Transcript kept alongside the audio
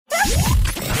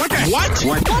What?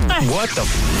 What the?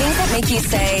 Things that make you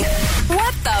say,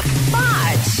 what the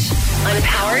fudge? On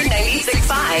Power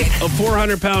 96.5. A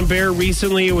 400-pound bear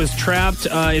recently was trapped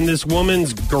in this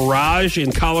woman's garage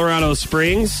in Colorado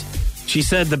Springs. She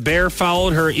said the bear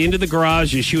followed her into the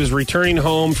garage as she was returning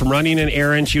home from running an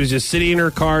errand. She was just sitting in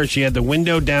her car. She had the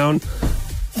window down.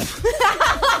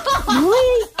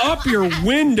 Roll up your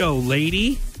window,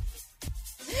 lady.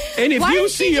 And if you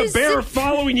see a bear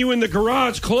following you in the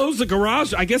garage, close the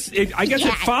garage. I guess it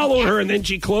followed her, and then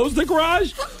she closed the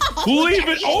garage. Leave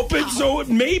it open so it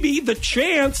may be the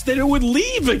chance that it would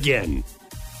leave again.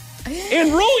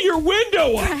 And roll your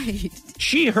window up. Right.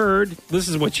 She heard, this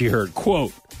is what she heard,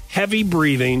 quote, heavy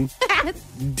breathing,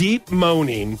 deep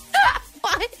moaning.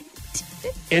 What?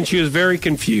 And she was very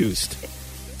confused.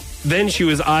 Then she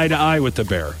was eye to eye with the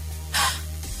bear.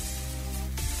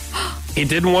 It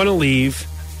didn't want to leave.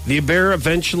 The bear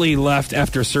eventually left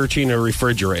after searching a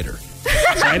refrigerator.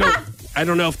 So I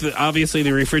don't know if obviously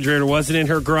the refrigerator wasn't in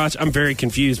her garage. I'm very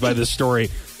confused by this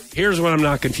story. Here's what I'm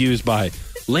not confused by.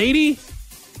 Lady,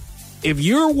 if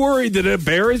you're worried that a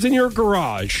bear is in your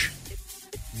garage,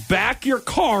 back your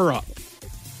car up.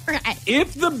 Right.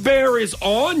 If the bear is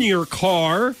on your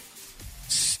car,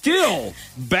 still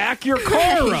back your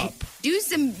car up. Do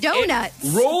some donuts.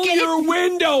 Roll your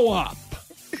window up.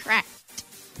 Right.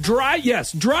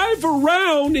 Drive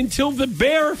around until the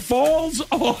bear falls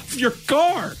off your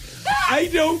car. I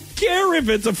don't care if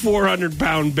it's a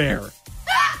 400-pound bear.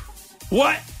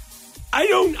 What? I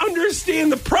don't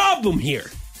understand the problem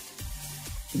here.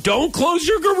 Don't close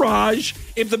your garage.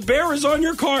 If the bear is on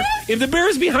your car, if the bear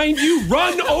is behind you,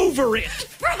 run over it.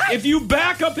 Right. If you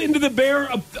back up into the bear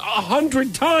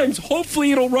 100 times,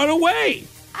 hopefully it'll run away.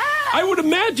 I would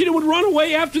imagine it would run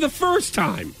away after the first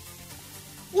time.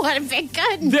 What if it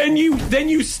couldn't? Then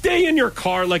you stay in your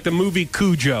car like the movie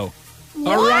Cujo.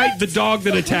 What? All right, the dog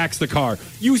that attacks the car.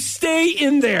 You stay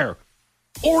in there.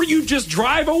 Or you just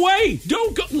drive away.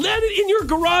 Don't go, let it in your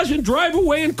garage and drive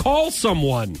away and call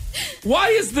someone. Why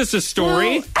is this a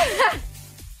story? Well,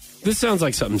 this sounds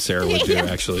like something Sarah would do,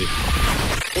 actually.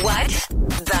 What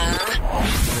the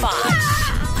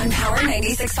fudge? On Power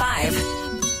 96.5.